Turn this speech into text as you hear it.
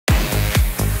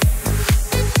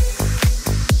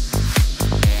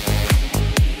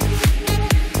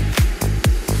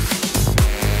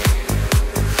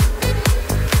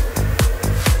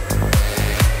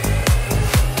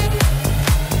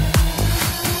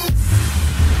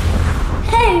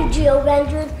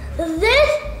GioVentures. This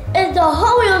is the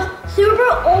Hot Wheels Super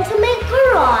Ultimate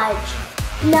Garage.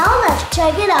 Now let's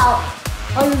check it out.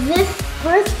 On this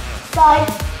first side,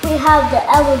 we have the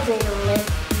elevator lift.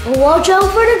 Watch out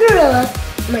for the gorilla,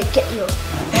 it might get you.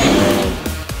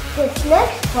 This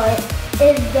next part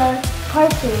is the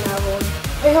parking level.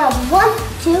 It has 1,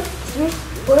 2, 3,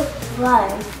 4,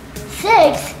 5,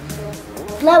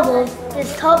 6 levels.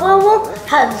 This top level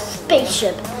has a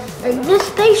spaceship. And this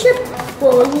spaceship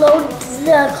will load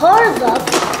the cars up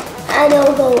and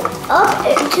it'll go up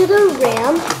into the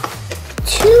ramp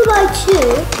 2 by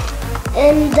 2,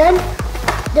 and then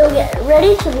they'll get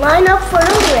ready to line up for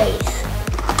the race.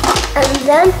 And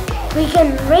then we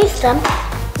can race them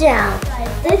down.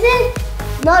 This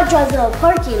is not just a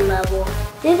parking level.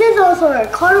 This is also a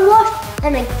car wash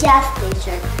and a gas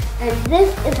station. And this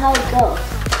is how it goes.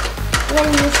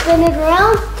 When you spin it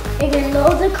around, it can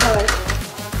load the cars.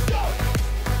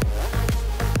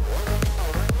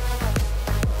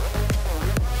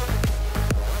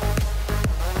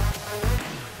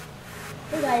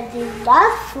 Guys, these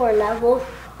last 4 levels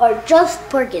are just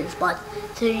parking spots,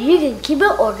 so you can keep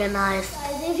it organized.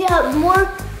 Guys, if you have more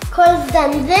cars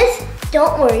than this,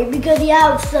 don't worry, because you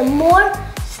have some more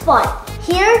spots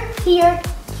here, here,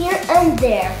 here, and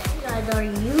there. Guys, are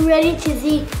you ready to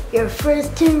see your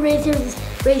first 2 racers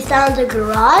race down the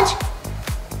garage?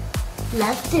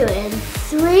 Let's do it in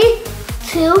 3,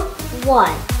 2,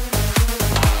 1.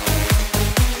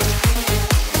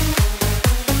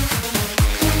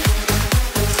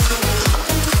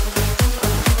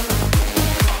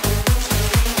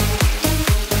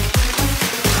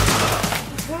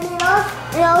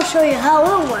 And I'll show you how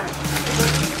it works.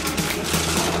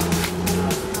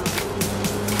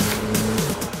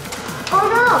 Oh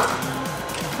no!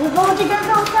 We're going to get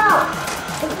knocked out.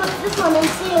 Let's put this one and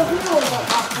see if we will get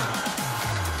knocked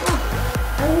out.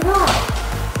 There we go.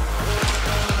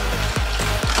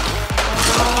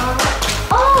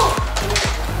 Oh!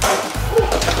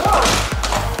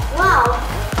 Wow,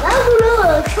 that was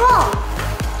really strong.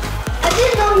 I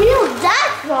didn't know he was that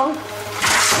strong.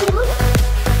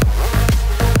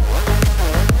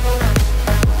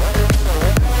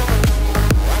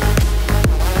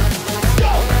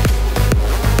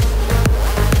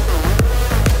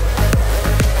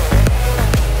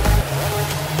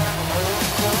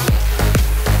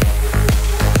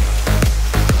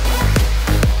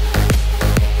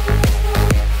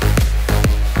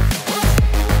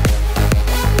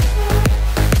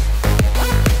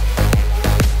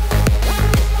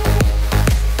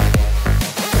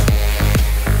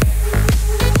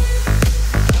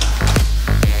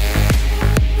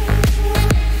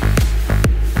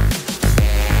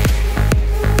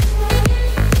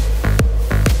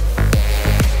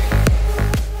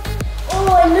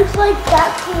 Looks like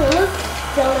that cool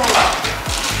donut.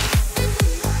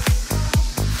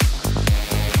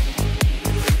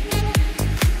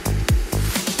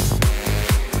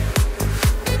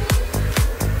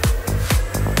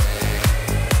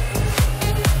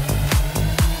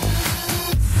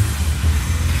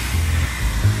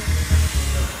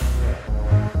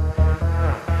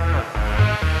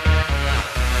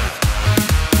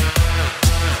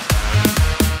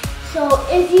 So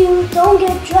if you don't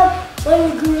get trapped by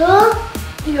the gorilla,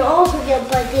 you also get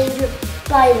danger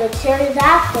by the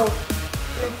pterodactyl.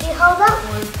 Let's see how that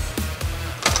works.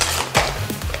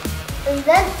 And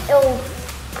then it will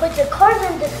put the cars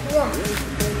in this room.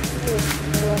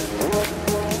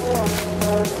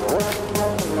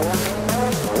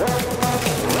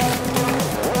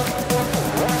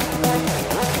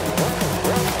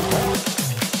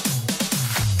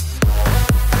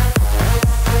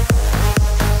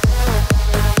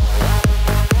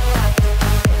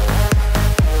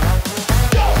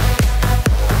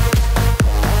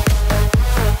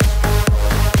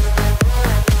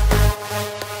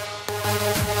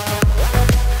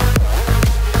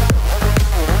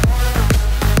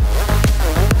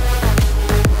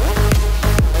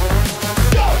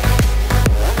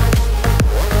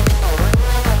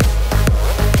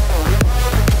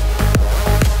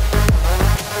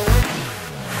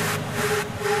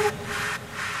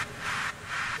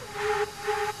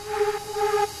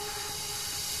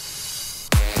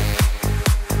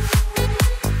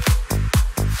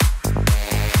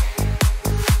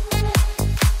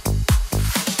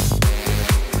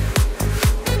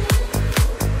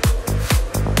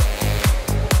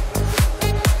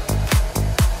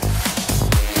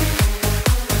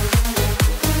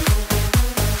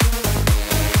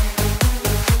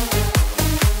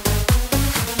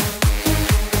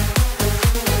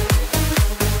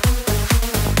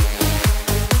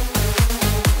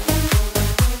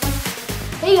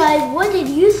 guys, what did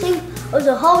you think of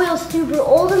the Hot Wheels Super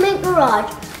Ultimate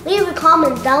Garage? Leave a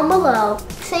comment down below.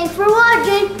 Thanks for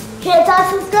watching. Hit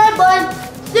that subscribe button.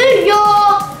 See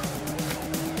ya!